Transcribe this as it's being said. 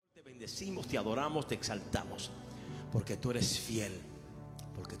bendecimos, te adoramos, te exaltamos, porque tú eres fiel,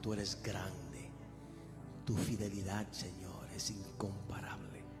 porque tú eres grande. Tu fidelidad, Señor, es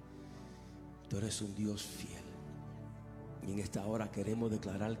incomparable. Tú eres un Dios fiel. Y en esta hora queremos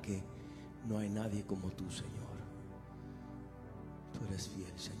declarar que no hay nadie como tú, Señor. Tú eres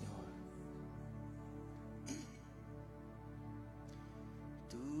fiel, Señor.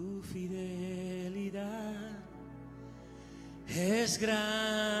 Tu fidelidad es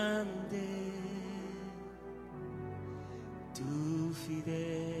grande. Tu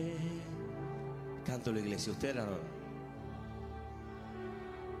fidelidad. Canto la iglesia, usted era.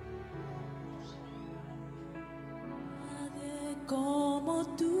 Nadie como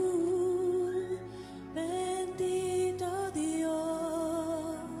tú, bendito Dios.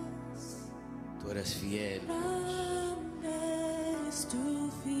 Tú eres fiel. Grande es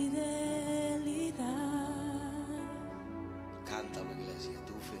tu fidelidad. Cántalo, iglesia,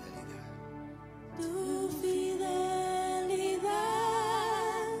 tu fidelidad. Tu fidelidad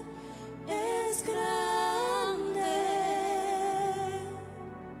es grande.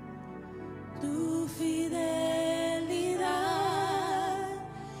 Tu fidelidad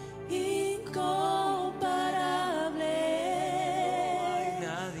incomparable.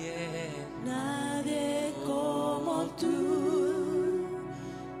 Nadie como tú,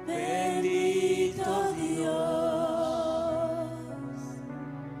 bendito Dios.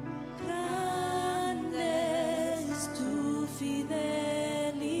 Grande es tu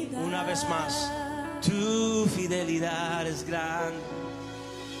fidelidad. Una vez más, tu fidelidad es grande.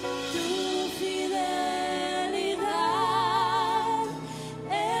 Tu fidelidad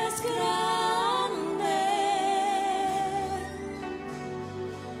es grande.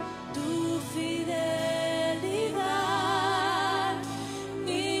 Tu fidelidad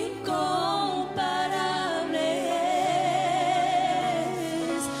incomparable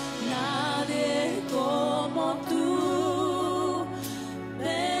es. Nadie como tú,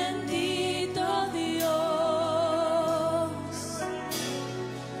 bendito Dios.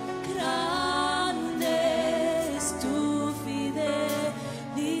 Grande es tu fidelidad.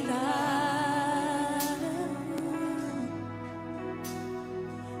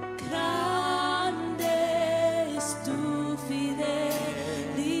 Grande es tu fidelidad.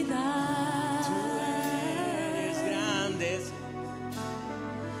 Es grande.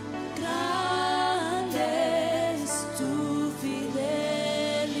 Grande es tu fidelidad.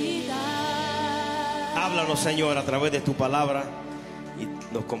 Háblanos, Señor, a través de tu palabra. Y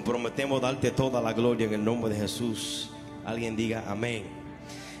nos comprometemos a darte toda la gloria en el nombre de Jesús. Alguien diga amén.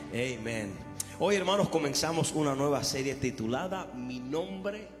 Amén. Hoy, hermanos, comenzamos una nueva serie titulada Mi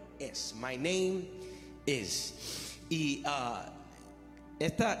nombre es. My name is. Y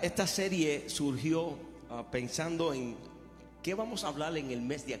esta serie surgió pensando en qué vamos a hablar en el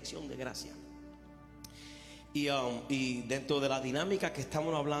mes de Acción de Gracia. Y dentro de la dinámica que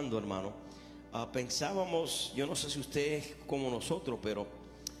estamos hablando, hermano, pensábamos, yo no sé si ustedes como nosotros, pero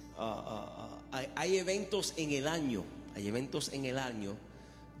hay eventos en el año,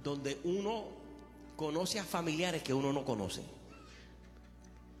 donde uno conoce a familiares que uno no conoce.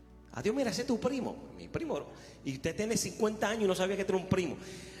 Adiós, mira, ese es tu primo, mi primo, y usted tiene 50 años y no sabía que era un primo.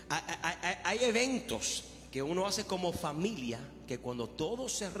 Hay eventos que uno hace como familia, que cuando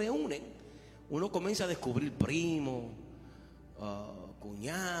todos se reúnen, uno comienza a descubrir primo,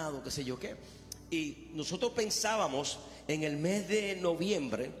 cuñado, qué sé yo qué. Y nosotros pensábamos en el mes de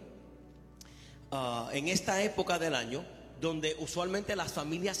noviembre, en esta época del año, donde usualmente las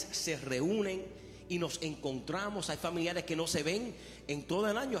familias se reúnen y nos encontramos. Hay familiares que no se ven en todo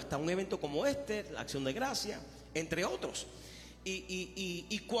el año, hasta un evento como este, la Acción de Gracia, entre otros.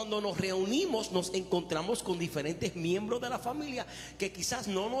 Y cuando nos reunimos, nos encontramos con diferentes miembros de la familia que quizás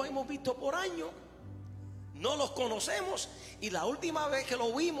no nos hemos visto por años. No los conocemos, y la última vez que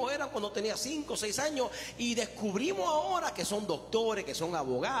lo vimos era cuando tenía 5 o 6 años, y descubrimos ahora que son doctores, que son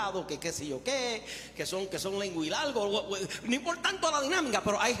abogados, que qué sé yo qué, que son lengua y largo. No importa tanto la dinámica,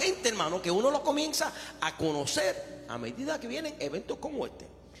 pero hay gente, hermano, que uno lo comienza a conocer a medida que vienen eventos como este.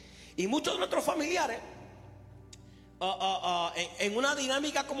 Y muchos de nuestros familiares, en una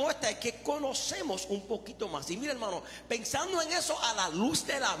dinámica como esta, es que conocemos un poquito más. Y mira, hermano, pensando en eso a la luz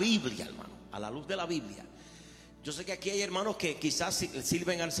de la Biblia, hermano, a la luz de la Biblia. Yo sé que aquí hay hermanos que quizás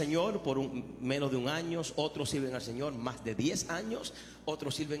sirven al Señor por menos de un año, otros sirven al Señor más de 10 años,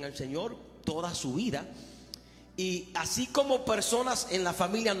 otros sirven al Señor toda su vida. Y así como personas en la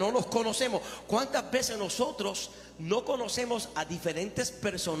familia no los conocemos, ¿cuántas veces nosotros no conocemos a diferentes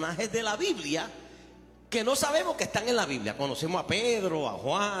personajes de la Biblia que no sabemos que están en la Biblia? Conocemos a Pedro, a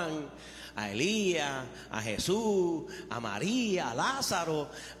Juan, a Elías, a Jesús, a María, a Lázaro,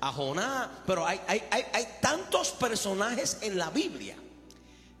 a Jonás. Pero hay tantos personajes en la Biblia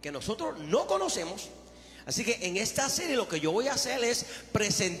que nosotros no conocemos. Así que en esta serie lo que yo voy a hacer es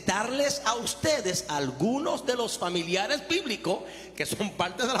presentarles a ustedes algunos de los familiares bíblicos que son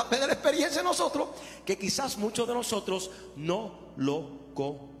parte de la fe de la experiencia de nosotros, que quizás muchos de nosotros no lo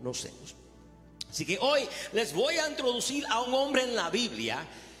conocemos. Así que hoy les voy a introducir a un hombre en la Biblia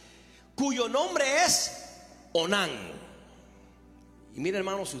cuyo nombre es Onán. Y mire,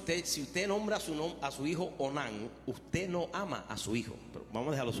 hermano, si usted nombra a su hijo Onán, usted no ama a su hijo. Pero vamos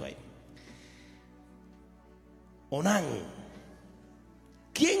a dejarlo ahí. Onán.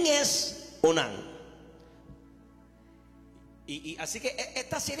 ¿Quién es Onán? Y así que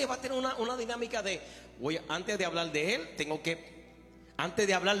esta serie va a tener una dinámica de, antes de hablar de él, antes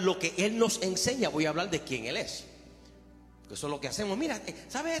de hablar lo que él nos enseña, voy a hablar de quién él es. Porque eso es lo que hacemos. Mira,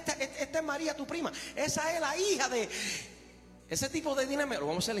 ¿sabes? Esta es María, tu prima. Esa es la hija de... Ese tipo de dinámica lo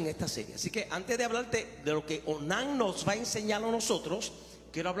vamos a hacer en esta serie. Así que antes de hablarte de lo que Onán nos va a enseñar a nosotros,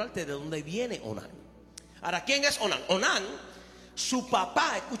 quiero hablarte de dónde viene Onán. Ahora, ¿quién es Onán? Onán, su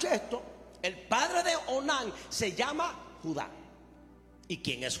papá, escucha esto, el padre de Onán se llama Judá. ¿Y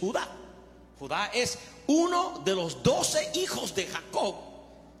quién es Judá? Judá es uno de los 12 hijos de Jacob,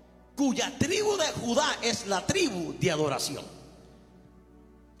 cuya tribu de Judá es la tribu de adoración.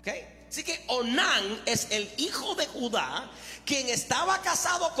 ¿Okay? Así que Onán es el hijo de Judá, quien estaba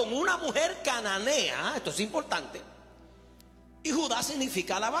casado con una mujer cananea. Esto es importante. Y Judá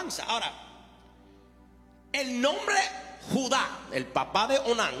significa alabanza. Ahora, el nombre Judá, el papá de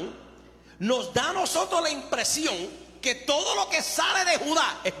Onán, nos da a nosotros la impresión que todo lo que sale de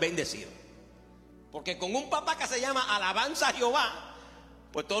Judá es bendecido. Porque con un papá que se llama alabanza a Jehová,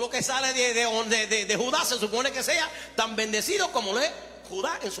 pues todo lo que sale de Judá se supone que sea tan bendecido como lo es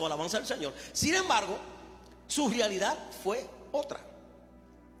Judá en su alabanza al Señor. Sin embargo, su realidad fue otra.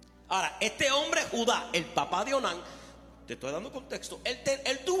 Ahora, este hombre Judá, el papá de Onán, te estoy dando contexto,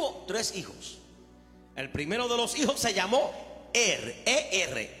 él tuvo 3 hijos. El primero de los hijos se llamó Er.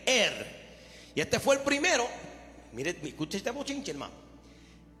 Y este fue el primero. Mire, escuche este bochinche, hermano.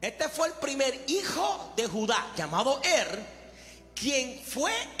 Este fue el primer hijo de Judá, llamado quien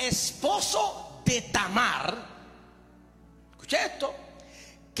fue esposo de Tamar. Escuche esto.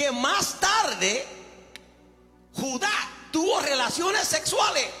 Que más tarde Judá tuvo relaciones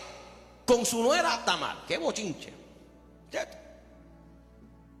sexuales con su nuera Tamar. Qué bochinche. ¿Cierto?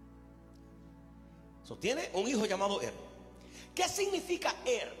 Tiene un hijo llamado ¿Qué significa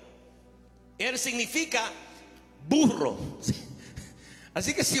significa burro.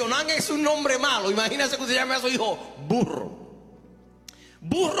 Así que si Onán es un nombre malo, imagínense que se llame a su hijo burro.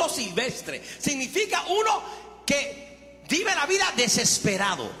 Burro silvestre significa uno que vive la vida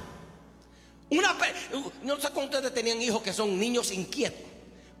desesperado. No sé cuántos ustedes tenían hijos que son niños inquietos.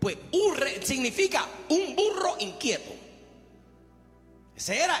 Pues significa un burro inquieto.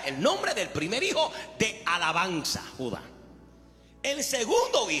 Ese era el nombre del primer hijo de alabanza, Judá. El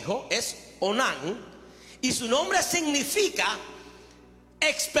segundo hijo es Onán, y su nombre significa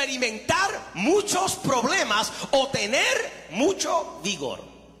experimentar muchos problemas o tener mucho vigor.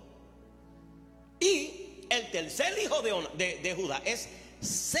 Y el tercer hijo de Judá es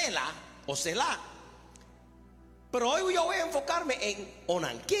Sela o Selá. Pero hoy yo voy a enfocarme en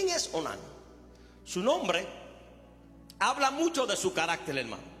Onán. ¿Quién es Onán? Su nombre habla mucho de su carácter,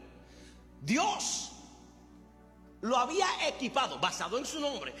 hermano. Dios lo había equipado, basado en su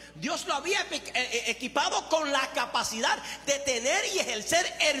nombre. Dios lo había equipado con la capacidad de tener y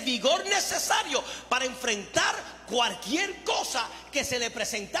ejercer el vigor necesario para enfrentar cualquier cosa que se le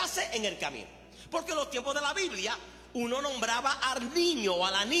presentase en el camino. Porque en los tiempos de la Biblia, uno nombraba al niño o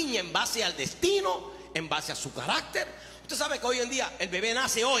a la niña en base al destino, en base a su carácter. Usted sabe que hoy en día el bebé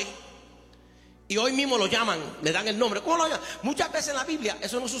nace hoy y hoy mismo lo llaman, le dan el nombre. ¿Cómo lo llaman? Muchas veces en la Biblia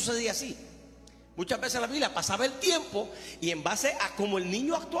eso no sucedía así. Muchas veces en la Biblia pasaba el tiempo y en base a cómo el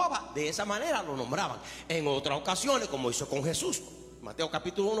niño actuaba, de esa manera lo nombraban. En otras ocasiones, como hizo con Jesús, Mateo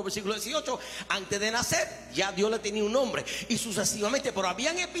capítulo 1 versículo 18, antes de nacer ya Dios le tenía un nombre, y sucesivamente. Pero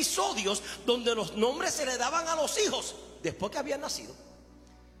habían episodios donde los nombres se le daban a los hijos después que habían nacido.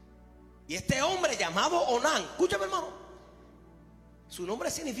 Y este hombre llamado Onán, escúchame, hermano, su nombre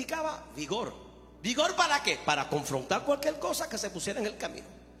significaba vigor. ¿Vigor para qué? Para confrontar cualquier cosa que se pusiera en el camino.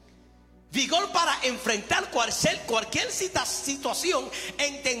 Vigor para enfrentar cualquier situación,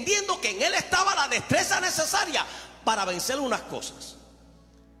 entendiendo que en él estaba la destreza necesaria para vencer unas cosas.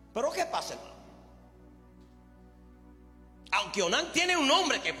 Pero ¿qué pasa, hermano? Aunque Onán tiene un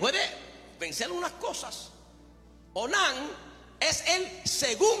nombre que puede vencer unas cosas, Onán es el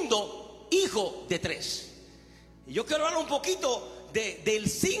segundo hijo de 3. Y yo quiero hablar un poquito del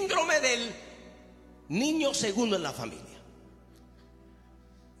síndrome del niño segundo en la familia.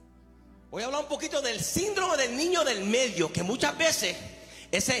 Voy a hablar un poquito del síndrome del niño del medio, que muchas veces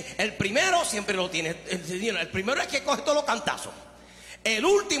el primero siempre lo tiene. El primero es que coge todos los cantazos. El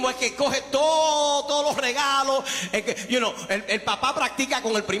último es que coge todos los regalos. El papá practica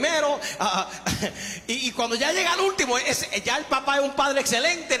con el primero. Y cuando ya llega el último, ya el papá es un padre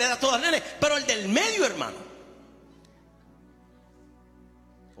excelente, le da todas las nenes. Pero el del medio, hermano.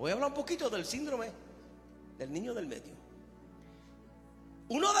 Voy a hablar un poquito del síndrome del niño del medio.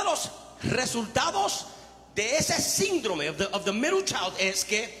 Uno de los resultados de ese síndrome of the middle child es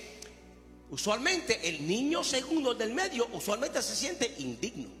que usualmente el niño segundo del medio usualmente se siente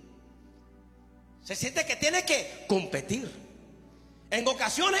indigno. Se siente que tiene que competir. En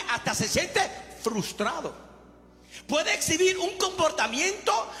ocasiones hasta se siente frustrado. Puede exhibir un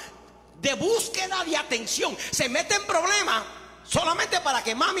comportamiento de búsqueda de atención. Se mete en problemas solamente para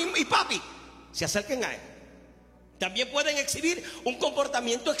que mami y papi se acerquen a él. También pueden exhibir un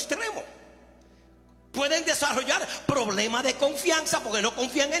comportamiento extremo. Pueden desarrollar problemas de confianza porque no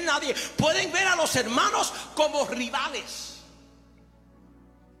confían en nadie. Pueden ver a los hermanos como rivales.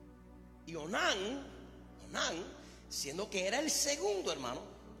 Y Onán, siendo que era el segundo hermano,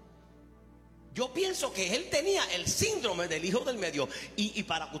 yo pienso que él tenía el síndrome del hijo del medio. Y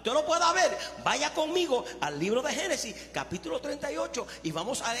para que usted lo pueda ver, vaya conmigo al libro de Génesis, capítulo 38, y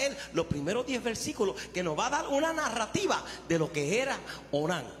vamos a leer los primeros 10 versículos que nos va a dar una narrativa de lo que era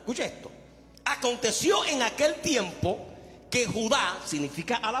Onán. Escuche esto. Aconteció en aquel tiempo que Judá,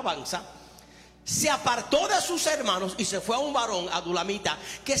 significa alabanza, se apartó de sus hermanos y se fue a un varón adulamita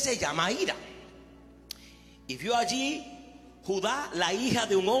que se llama Hira. Y vio allí Judá la hija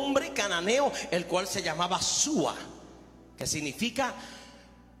de un hombre cananeo, el cual se llamaba Súa, que significa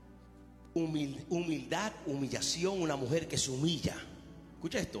humildad, humillación, una mujer que se humilla.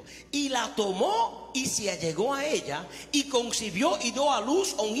 Escucha esto. Y la tomó y se allegó a ella y concibió y dio a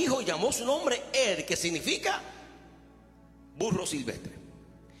luz a un hijo y llamó su nombre que significa burro silvestre.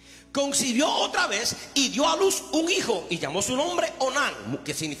 Concibió otra vez y dio a luz un hijo y llamó su nombre Onán,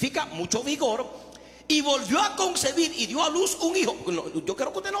 que significa mucho vigor. Y volvió a concebir y dio a luz un hijo. Yo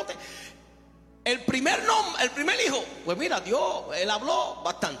quiero que usted note el primer hijo. Pues mira, él habló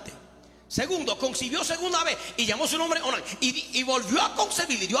bastante. Segundo, concibió segunda vez y llamó su nombre Onán. Y volvió a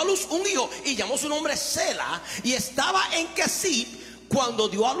concebir y dio a luz un hijo y llamó su nombre Sela. Y estaba en Kesib cuando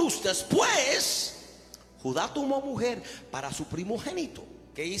dio a luz. Después, Judá tomó mujer para su primogénito.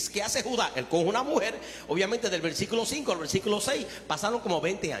 ¿Qué hace Judá? Él coge una mujer. Obviamente del versículo 5 al versículo 6 pasaron como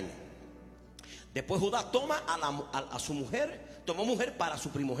 20 años. Después Judá toma a su mujer, tomó mujer para su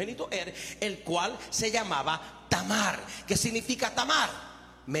primogénito el cual se llamaba Tamar. ¿Qué significa Tamar?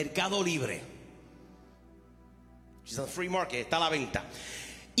 Mercado libre. It's a free market, está a la venta.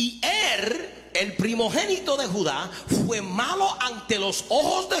 Y el primogénito de Judá, fue malo ante los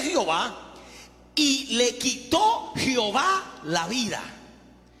ojos de Jehová y le quitó Jehová la vida.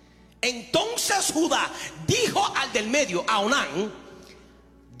 Entonces Judá dijo al del medio, a Onán: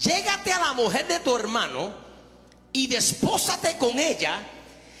 llégate a la mujer de tu hermano y despósate con ella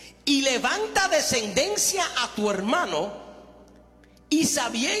y levanta descendencia a tu hermano. Y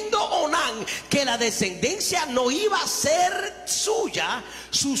sabiendo Onán que la descendencia no iba a ser suya,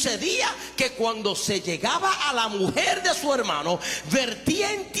 sucedía que cuando se llegaba a la mujer de su hermano,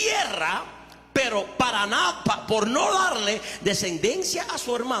 vertía en tierra, pero para nada, por no darle descendencia a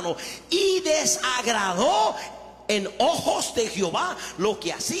su hermano, y desagradó en ojos de Jehová lo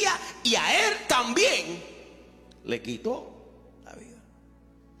que hacía, y a él también le quitó la vida.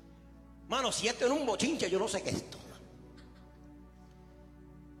 Mano, si esto era un bochinche, yo no sé qué es esto.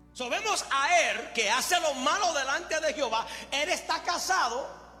 Vemos a que hace lo malo delante de Jehová. Él está casado,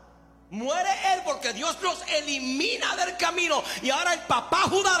 muere él porque Dios los elimina del camino. Y ahora el papá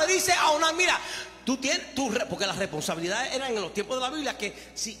Judá le dice a Onán: mira, tú tienes porque las responsabilidades eran en los tiempos de la Biblia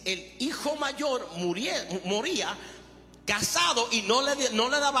que si el hijo mayor moría casado y no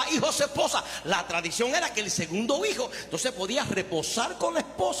le daba hijos a esposa, la tradición era que el segundo hijo entonces podía reposar con la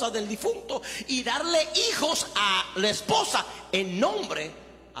esposa del difunto y darle hijos a la esposa en nombre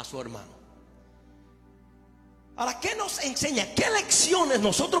a su hermano. Ahora, ¿qué nos enseña? ¿Qué lecciones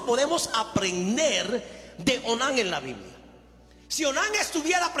nosotros podemos aprender de Onán en la Biblia? Si Onán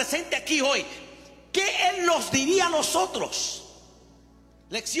estuviera presente aquí hoy, ¿qué él nos diría a nosotros?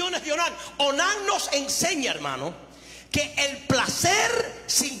 Lecciones de Onán. Onán nos enseña, hermano, que el placer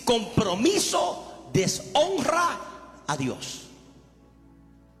sin compromiso deshonra a Dios.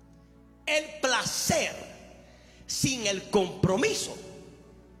 El placer sin el compromiso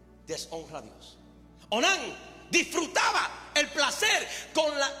deshonra a Dios. Onán disfrutaba el placer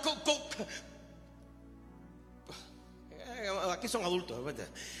con la... aquí son adultos.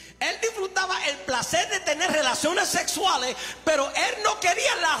 Él disfrutaba el placer de tener relaciones sexuales, pero él no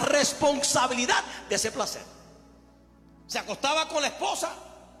quería la responsabilidad de ese placer. Se acostaba con la esposa,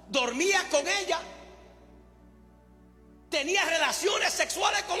 dormía con ella, tenía relaciones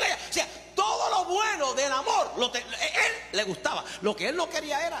sexuales con ella. O sea, todo lo bueno del amor, él le gustaba. Lo que él no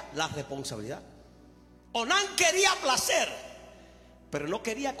quería era la responsabilidad. Onán quería placer, pero no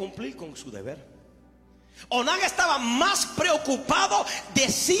quería cumplir con su deber. Onán estaba más preocupado de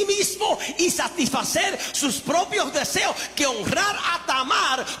sí mismo y satisfacer sus propios deseos que honrar a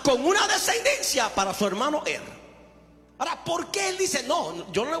Tamar con una descendencia para su hermano Er. Ahora, ¿por qué él dice,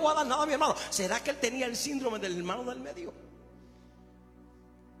 no, yo no le voy a dar nada a mi hermano? ¿Será que él tenía el síndrome del hermano del medio?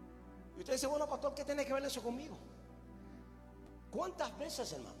 Y usted dice, bueno, pastor, ¿qué tiene que ver eso conmigo? ¿Cuántas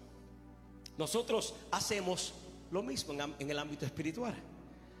veces, hermano, nosotros hacemos lo mismo en el ámbito espiritual?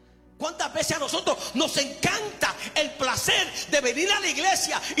 ¿Cuántas veces a nosotros nos encanta el placer de venir a la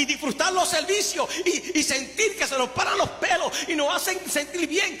iglesia y disfrutar los servicios y sentir que se nos paran los pelos y nos hacen sentir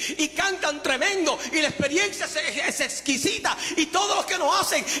bien y cantan tremendo y la experiencia es exquisita y todo lo que nos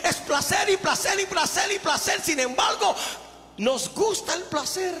hacen es placer y placer y placer y placer? Sin embargo, nos gusta el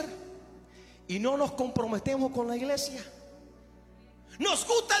placer y no nos comprometemos con la iglesia. Nos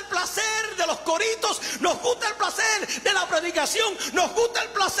gusta el placer de los coritos, nos gusta el placer de la predicación, nos gusta el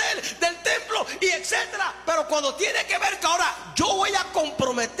placer del templo y etcétera. Pero cuando tiene que ver que ahora yo voy a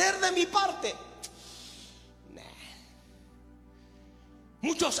comprometer de mi parte,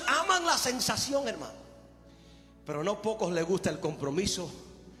 muchos aman la sensación, hermano, pero no pocos les gusta el compromiso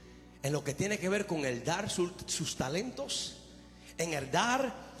en lo que tiene que ver con el dar sus talentos, en el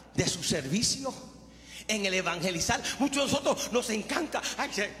dar de su servicio, en el evangelizar. Muchos de nosotros nos encanta. Ay,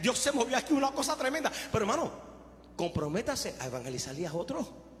 Dios se movió aquí, una cosa tremenda. Pero hermano, comprométase a evangelizarle a otros.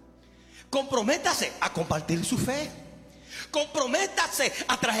 Comprométase a compartir su fe. Comprométase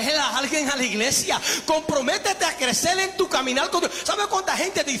a traer a alguien a la iglesia. Comprométete a crecer en tu caminar con Dios. ¿Sabe cuánta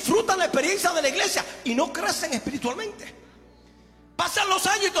gente disfruta la experiencia de la iglesia y no crecen espiritualmente? Pasan los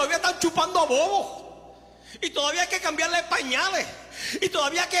años y todavía están chupando a bobos. Y todavía hay que cambiarle pañales. Y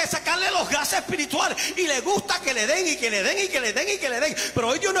todavía hay que sacarle los gases espirituales. Y le gusta que le den y que le den y que le den y que le den. Pero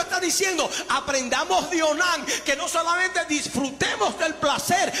hoy Dios nos está diciendo, aprendamos de Onán, que no solamente disfrutemos del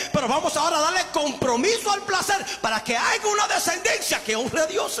placer, pero vamos ahora a darle compromiso al placer para que haya una descendencia que honre a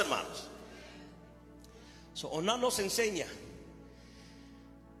Dios, hermanos. Onán nos enseña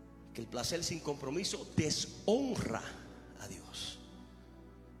que el placer sin compromiso deshonra a Dios.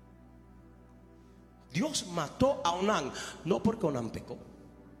 Dios mató a Onán, no porque Onán pecó.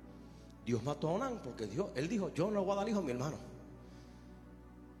 Dios mató a Onán porque él dijo, yo no voy a dar hijo a mi hermano.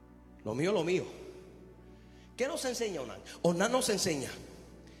 Lo mío, lo mío. ¿Qué nos enseña Onán? Onán nos enseña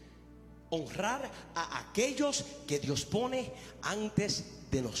honrar a aquellos que Dios pone antes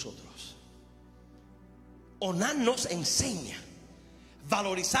de nosotros. Onán nos enseña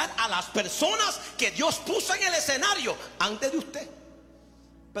valorizar a las personas que Dios puso en el escenario antes de usted.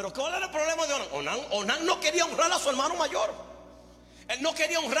 Pero ¿cuál era el problema de Onán? Onán no quería honrar a su hermano mayor. Él no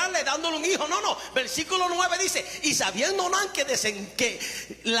quería honrarle dándole un hijo. No. Versículo 9 dice, y sabiendo Onán que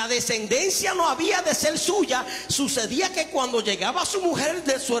la descendencia no había de ser suya, sucedía que cuando llegaba su mujer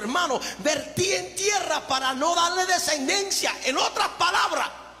de su hermano, vertía en tierra para no darle descendencia. En otras palabras,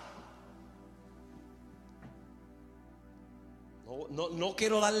 no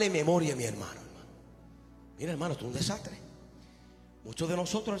quiero darle memoria a mi hermano. Mira, hermano, esto es un desastre. Muchos de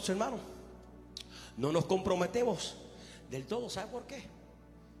nosotros, hermanos, no nos comprometemos del todo. ¿Sabe por qué?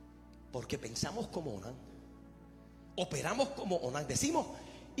 Porque pensamos como Onán, operamos como Onán. Decimos,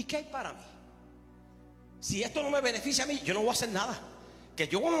 ¿y qué hay para mí? Si esto no me beneficia a mí, yo no voy a hacer nada. Que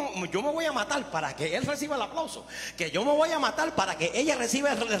yo me voy a matar para que él reciba el aplauso. Que yo me voy a matar para que ella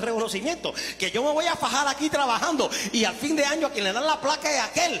reciba el reconocimiento. Que yo me voy a fajar aquí trabajando y al fin de año a quien le dan la placa es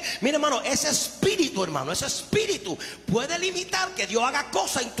aquel. Mira, hermano, ese espíritu, puede limitar que Dios haga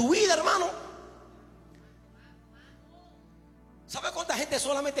cosas en tu vida, hermano. ¿Sabe cuánta gente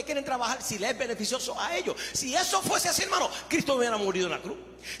solamente quiere trabajar si le es beneficioso a ellos? Si eso fuese así, hermano, Cristo hubiera morido en la cruz.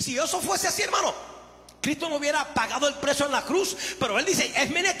 Si eso fuese así, hermano, Cristo no hubiera pagado el precio en la cruz. Pero Él dice, es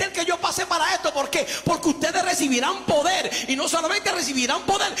menester que yo pase para esto. ¿Por qué? Porque ustedes recibirán poder. Y no solamente recibirán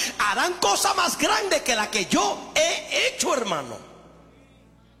poder, harán cosas más grandes que la que yo he hecho, hermano.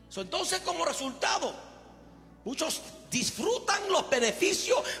 Entonces, como resultado, muchos disfrutan los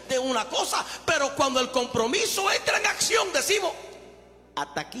beneficios de una cosa, pero cuando el compromiso entra en acción, decimos,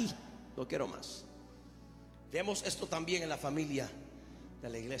 hasta aquí, no quiero más. Vemos esto también en la familia de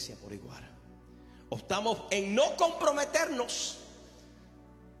la iglesia por igual. Optamos en no comprometernos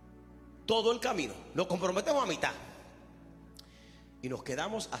todo el camino. Nos comprometemos a mitad y nos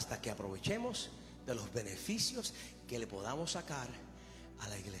quedamos hasta que aprovechemos de los beneficios que le podamos sacar a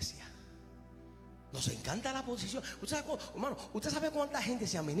la iglesia. Nos encanta la posición. Hermano, ¿usted sabe cuánta gente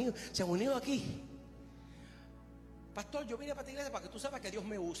se ha unido aquí? Pastor, yo vine para tu iglesia para que tú sepas que Dios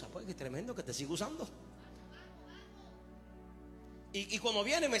me usa. Pues es tremendo que te siga usando. Y cuando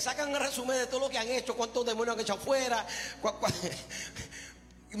vienen me sacan un resumen de todo lo que han hecho, cuántos demonios han echado fuera,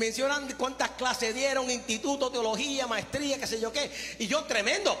 mencionan cuántas clases dieron, instituto, teología, maestría, qué sé yo qué. Y yo,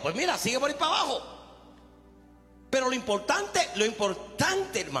 tremendo, pues mira, sigue por ir para abajo. Pero lo importante,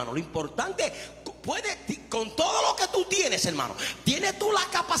 hermano, lo importante, con todo lo que tú tienes, hermano, tienes tú la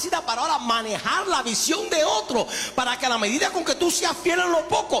capacidad para ahora manejar la visión de otro, para que a la medida con que tú seas fiel en lo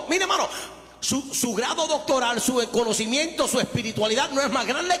poco, mire, hermano, su grado doctoral, su conocimiento, su espiritualidad no es más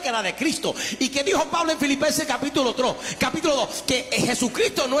grande que la de Cristo. Y que dijo Pablo en Filipenses capítulo 2, que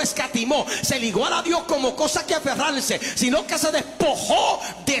Jesucristo no escatimó, se ligó a Dios como cosa que aferrarse, sino que se despojó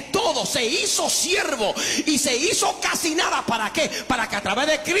de todo, se hizo siervo y se hizo casi nada. ¿Para qué? Para que a través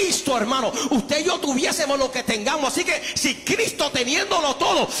de Cristo, hermano, usted y yo tuviésemos lo que tengamos. Así que si Cristo, teniéndolo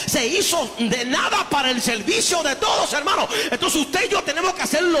todo, se hizo de nada para el servicio de todos, hermano, entonces usted y yo tenemos que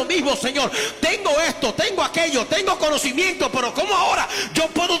hacer lo mismo. Señor, tengo esto, tengo aquello, tengo conocimiento, pero ¿cómo ahora yo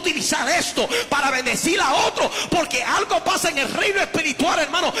puedo utilizar esto para bendecir a otro? Porque algo pasa en el reino espiritual,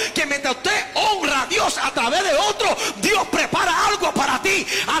 hermano, que mientras usted honra a Dios a través de otro, Dios prepara algo para ti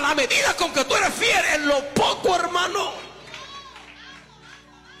a la medida con que tú eres fiel en lo poco, hermano.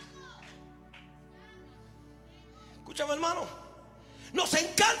 Escúchame, hermano, nos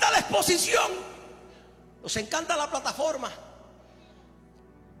encanta la exposición, nos encanta la plataforma.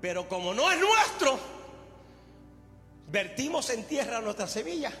 Pero como no es nuestro, vertimos en tierra nuestra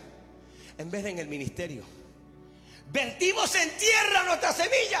semilla en vez de en el ministerio. Vertimos en tierra nuestra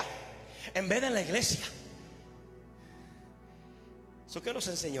semilla en vez de en la iglesia. ¿Eso qué nos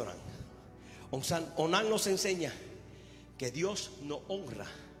enseñó Onán? Onán nos enseña que Dios no honra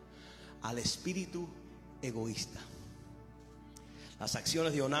al espíritu egoísta. Las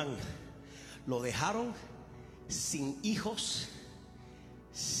acciones de Onán lo dejaron sin hijos,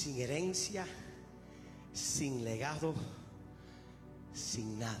 sin herencia, sin legado,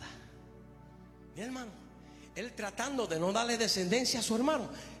 sin nada. Mi hermano, él tratando de no darle descendencia a su hermano,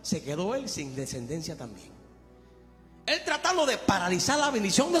 se quedó él sin descendencia también. Él tratando de paralizar la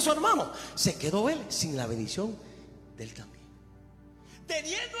bendición de su hermano, se quedó él sin la bendición de él también.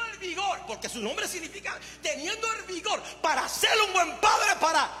 Teniendo el vigor, porque su nombre significa teniendo el vigor para ser un buen padre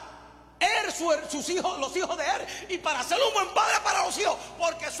para sus hijos, los hijos de él, y para ser un buen padre para los hijos,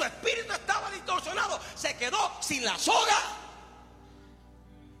 porque su espíritu estaba distorsionado, se quedó sin la soga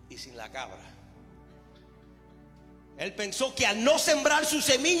y sin la cabra. Él pensó que al no sembrar su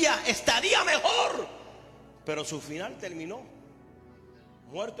semilla estaría mejor, pero su final terminó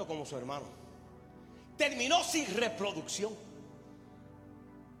muerto como su hermano. Terminó sin reproducción.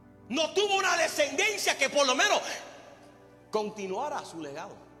 No tuvo una descendencia que por lo menos continuara su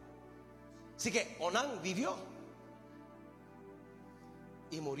legado. Así que Onán vivió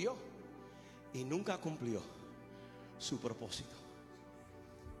y murió y nunca cumplió su propósito,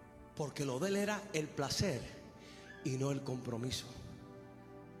 porque lo de él era el placer y no el compromiso.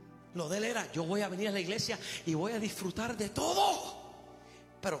 Lo de él era: yo voy a venir a la iglesia y voy a disfrutar de todo,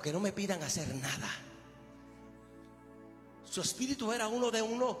 pero que no me pidan hacer nada. Su espíritu era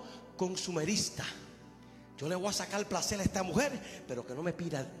uno consumerista. Yo le voy a sacar placer a esta mujer, pero que no me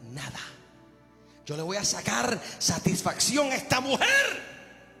pida nada. Yo le voy a sacar satisfacción a esta mujer,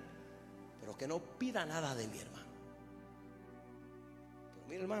 pero que no pida nada de mi hermano. Pero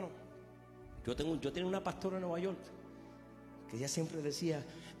mira, hermano, yo tenía una pastora en Nueva York que ella siempre decía: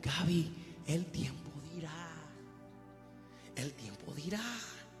 Gaby, el tiempo dirá. El tiempo dirá.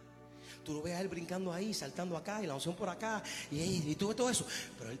 Tú lo ves a él brincando ahí, saltando acá y la unción por acá, y tú ves todo eso,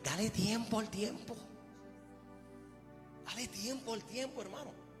 pero él, dale tiempo al tiempo. Dale tiempo al tiempo,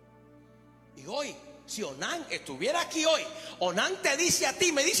 hermano. Y hoy, si Onán estuviera aquí hoy, Onán te dice a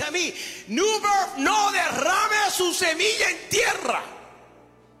ti, me dice a mí: New Birth no derrame su semilla en tierra.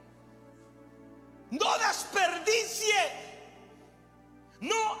 No desperdicie.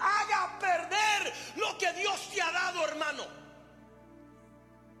 No haga perder lo que Dios te ha dado, hermano.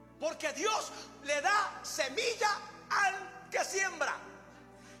 Porque Dios le da semilla al que siembra.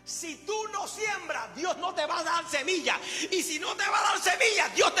 Si tú no siembras, Dios no te va a dar semilla. Y si no te va a dar semilla,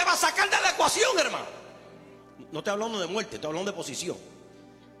 Dios te va a sacar de la ecuación, hermano. No estoy hablando de muerte, estoy hablando de posición.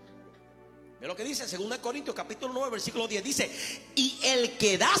 Mira lo que dice 2 Corintios capítulo 9 versículo 10. Dice: y el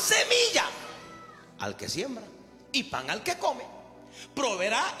que da semilla al que siembra y pan al que come,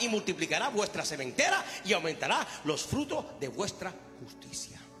 proveerá y multiplicará vuestra sementera y aumentará los frutos de vuestra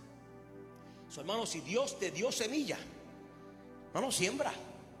justicia. Hermano, si Dios te dio semilla, hermano, siembra.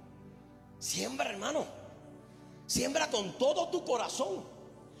 Siembra, hermano. Siembra con todo tu corazón.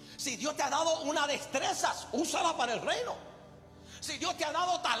 Si Dios te ha dado una destreza, úsala para el reino. Si Dios te ha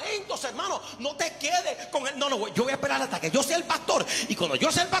dado talentos, hermano, no te quedes con el... No, yo voy a esperar hasta que yo sea el pastor. Y cuando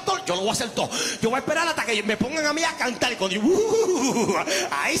yo sea el pastor, yo lo voy a hacer todo. Yo voy a esperar hasta que me pongan a mí a cantar. Y cuando yo...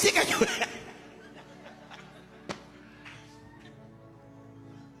 ahí sí que yo...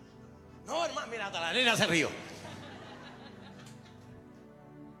 No, hermano, mira, hasta la nena se rió.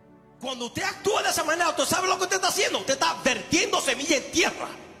 Cuando usted actúa de esa manera, ¿usted sabe lo que usted está haciendo? Usted está vertiendo semilla en tierra.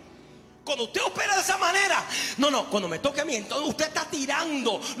 Cuando usted opera de esa manera, cuando me toque a mí, entonces usted está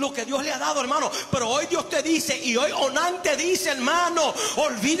tirando lo que Dios le ha dado, hermano. Pero hoy Dios te dice, y hoy Onán te dice, hermano,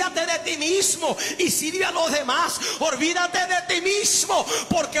 olvídate de ti mismo y sirve a los demás. Olvídate de ti mismo,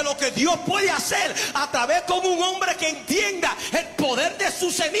 porque lo que Dios puede hacer a través como un hombre que entienda el poder de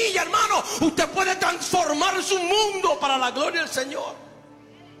su semilla, hermano, usted puede transformar su mundo para la gloria del Señor.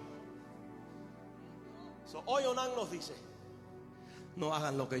 Hoy Onán nos dice: no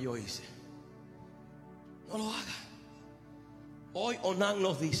hagan lo que yo hice. No lo hagan. Hoy Onán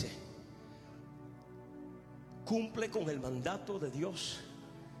nos dice: cumple con el mandato de Dios.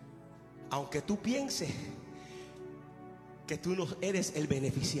 Aunque tú pienses que tú no eres el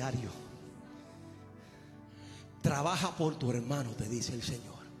beneficiario, trabaja por tu hermano, te dice el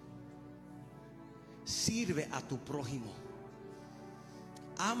Señor. Sirve a tu prójimo.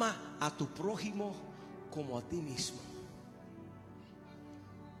 Ama a tu prójimo como a ti mismo.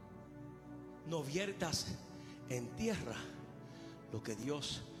 No viertas en tierra lo que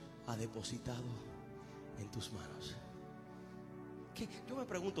Dios ha depositado en tus manos. Yo me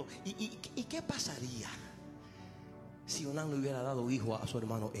pregunto, ¿y qué pasaría si Onán le hubiera dado hijo a su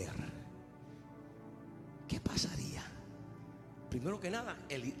hermano Er? ¿Qué pasaría? Primero que nada,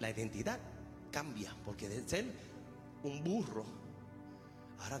 la identidad cambia, porque de ser un burro,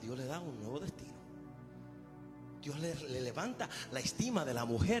 ahora Dios le da un nuevo destino. Dios le levanta la estima de la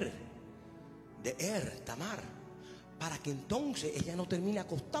mujer de Tamar, para que entonces ella no termine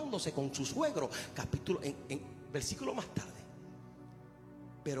acostándose con su suegro. En versículo más tarde.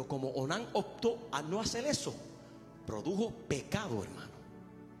 Pero como Onán optó a no hacer eso, produjo pecado, hermano.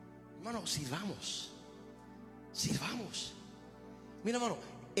 Hermano, sirvamos. Mira, hermano,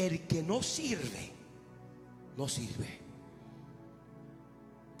 el que no sirve, no sirve.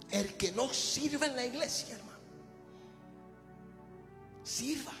 El que no sirve en la iglesia, hermano,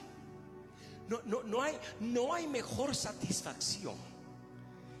 sirva. No hay mejor satisfacción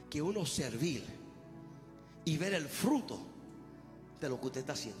que uno servir y ver el fruto de lo que usted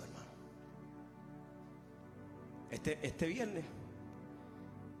está haciendo, hermano. Este viernes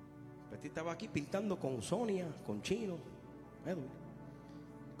Betty estaba aquí pintando con Sonia, con Chino, Edwin,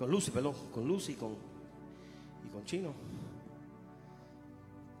 con Lucy y con Chino.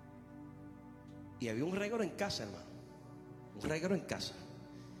 Y había un reguero en casa, hermano. Un reguero en casa.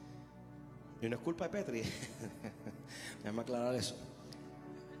 Y no es culpa de Petri. Déjame aclarar eso.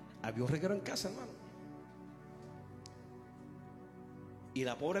 Había un reguero en casa, hermano. Y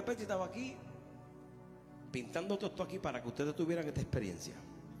la pobre Petri estaba aquí pintando todo esto aquí para que ustedes tuvieran esta experiencia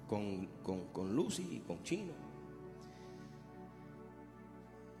con Lucy y con Chino.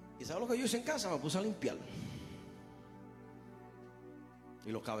 ¿Y sabes lo que yo hice en casa? Me puse a limpiar. Y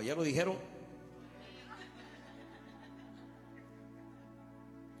los caballeros dijeron: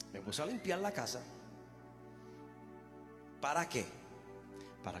 me puse a limpiar la casa. ¿Para qué?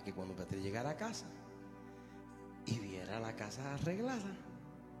 Para que cuando Petri llegara a casa y viera la casa arreglada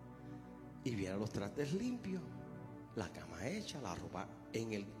y viera los trastes limpios, la cama hecha, la ropa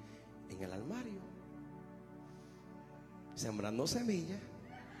en el armario, sembrando semillas.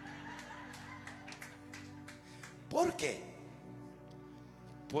 ¿Por qué?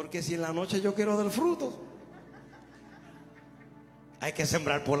 Porque si en la noche yo quiero del fruto, hay que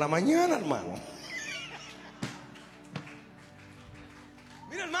sembrar por la mañana, hermano.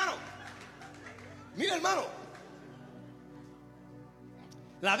 Mira, hermano.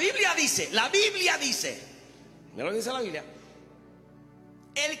 La Biblia dice, mira lo que dice la Biblia: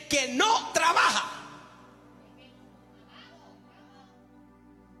 el que no trabaja,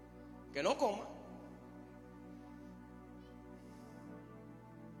 que no coma.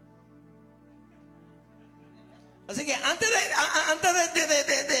 Así que antes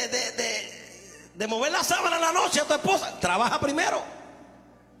de mover la sábana en la noche a tu esposa, trabaja primero.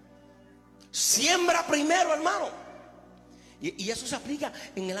 Siembra primero, hermano. Y eso se aplica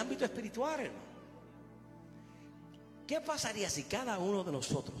en el ámbito espiritual, hermano. ¿Qué pasaría si cada uno de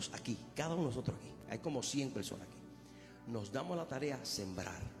nosotros aquí, hay como 100 personas aquí, nos damos la tarea de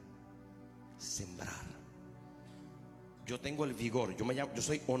sembrar? Yo tengo el vigor, yo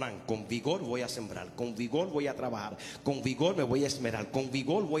soy Onan. Con vigor voy a sembrar, con vigor voy a trabajar, con vigor me voy a esmerar, con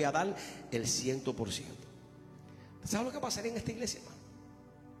vigor voy a dar el 100%. ¿Sabes lo que pasaría en esta iglesia, hermano?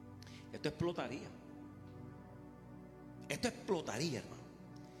 Esto explotaría, hermano.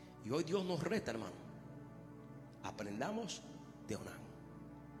 Y hoy Dios nos reta, hermano. Aprendamos de Onán.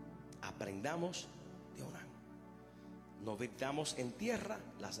 No vertamos en tierra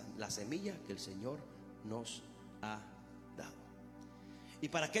la semilla que el Señor nos ha dado. Y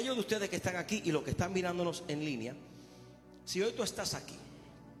para aquellos de ustedes que están aquí y los que están mirándonos en línea, si hoy tú estás aquí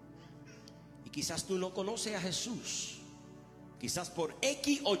y quizás tú no conoces a Jesús, quizás por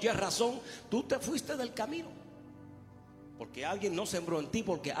X o Y razón tú te fuiste del camino, porque alguien no sembró en ti,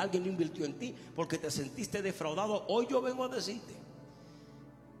 porque alguien no invirtió en ti, porque te sentiste defraudado, hoy yo vengo a decirte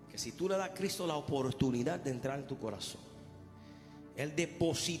que si tú le das a Cristo la oportunidad de entrar en tu corazón, Él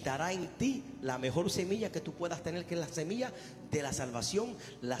depositará en ti la mejor semilla que tú puedas tener, que es la semilla de la salvación,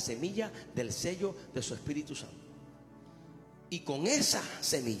 la semilla del sello de su Espíritu Santo. Y con esa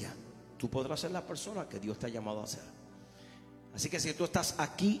semilla tú podrás ser la persona que Dios te ha llamado a ser. Así que si tú estás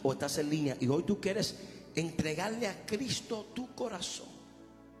aquí o estás en línea y hoy tú quieres entregarle a Cristo tu corazón,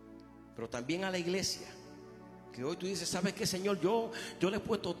 pero también a la iglesia, que hoy tú dices, ¿sabes qué, Señor? Yo le he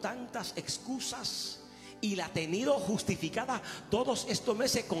puesto tantas excusas y la he tenido justificada todos estos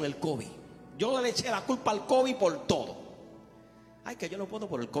meses con el COVID. Yo le eché la culpa al COVID por todo. Ay, que yo no puedo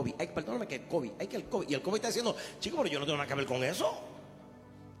por el COVID. Ay, perdóname, que el COVID. Ay, que el COVID. Y el COVID está diciendo, chico, pero yo no tengo nada que ver con eso.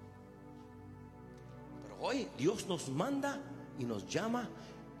 Pero hoy Dios nos manda y nos llama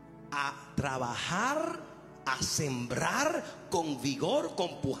a trabajar, a sembrar con vigor,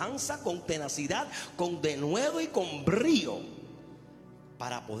 con pujanza, con tenacidad, con denuedo y con brío,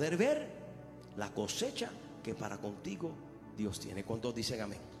 para poder ver la cosecha que para contigo Dios tiene. ¿Cuántos dicen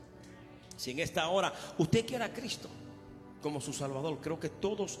amén? Si en esta hora usted quiere a Cristo como su Salvador, creo que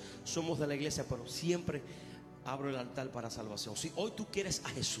todos somos de la iglesia, pero siempre abro el altar para salvación. Si hoy tú quieres a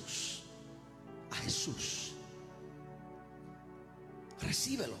Jesús,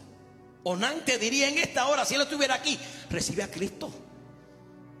 recíbelo. Onán te diría en esta hora, si él estuviera aquí, recibe a Cristo,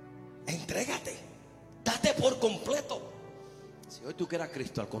 entrégate, date por completo. Si hoy tú quieres a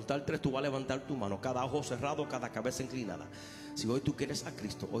Cristo, al contar 3 tú vas a levantar tu mano, cada ojo cerrado, cada cabeza inclinada. Si hoy tú quieres a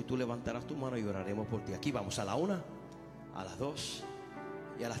Cristo, hoy tú levantarás tu mano y oraremos por ti. Aquí vamos a la 1, a las 2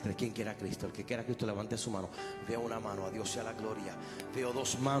 y a las 3. ¿Quién quiere a Cristo? El que quiera a Cristo levante su mano. Veo una mano, a Dios sea la gloria. Veo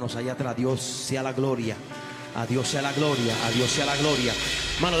 2 manos allá atrás, Dios sea la gloria. A Dios sea la gloria, a Dios sea la gloria.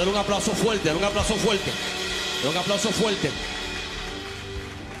 Mano, denle un aplauso fuerte, denle un aplauso fuerte, denle un aplauso fuerte.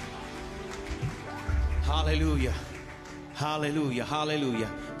 Aleluya, aleluya, aleluya.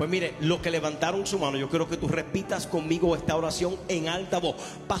 Pues mire, los que levantaron su mano, yo quiero que tú repitas conmigo esta oración en alta voz.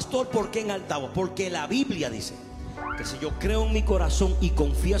 Pastor, ¿por qué en alta voz? Porque la Biblia dice que si yo creo en mi corazón y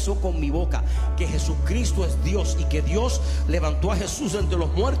confieso con mi boca que Jesucristo es Dios y que Dios levantó a Jesús entre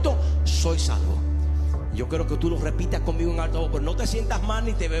los muertos, soy salvo. Yo quiero que tú lo repitas conmigo en alta voz, pero no te sientas mal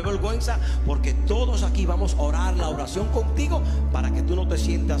ni te dé vergüenza, porque todos aquí vamos a orar la oración contigo para que tú no te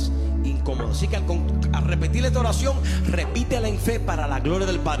sientas incómodo. Así que al repetir esta oración, repítela en fe para la gloria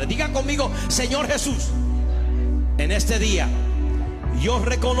del Padre. Diga conmigo: Señor Jesús, en este día yo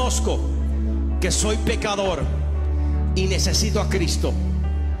reconozco que soy pecador y necesito a Cristo.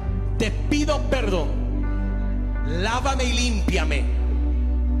 Te pido perdón, lávame y límpiame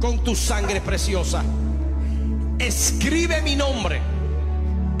con tu sangre preciosa. Escribe mi nombre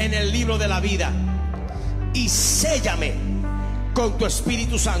en el libro de la vida y séllame con tu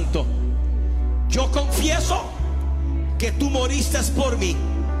Espíritu Santo. Yo confieso que tú moriste por mí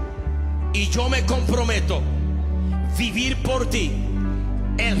y yo me comprometo vivir por ti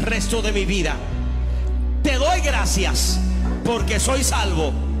el resto de mi vida. Te doy gracias porque soy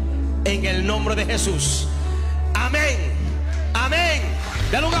salvo en el nombre de Jesús. Amén, amén.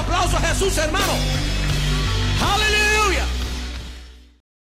 Dale un aplauso a Jesús, hermano. Aleluya.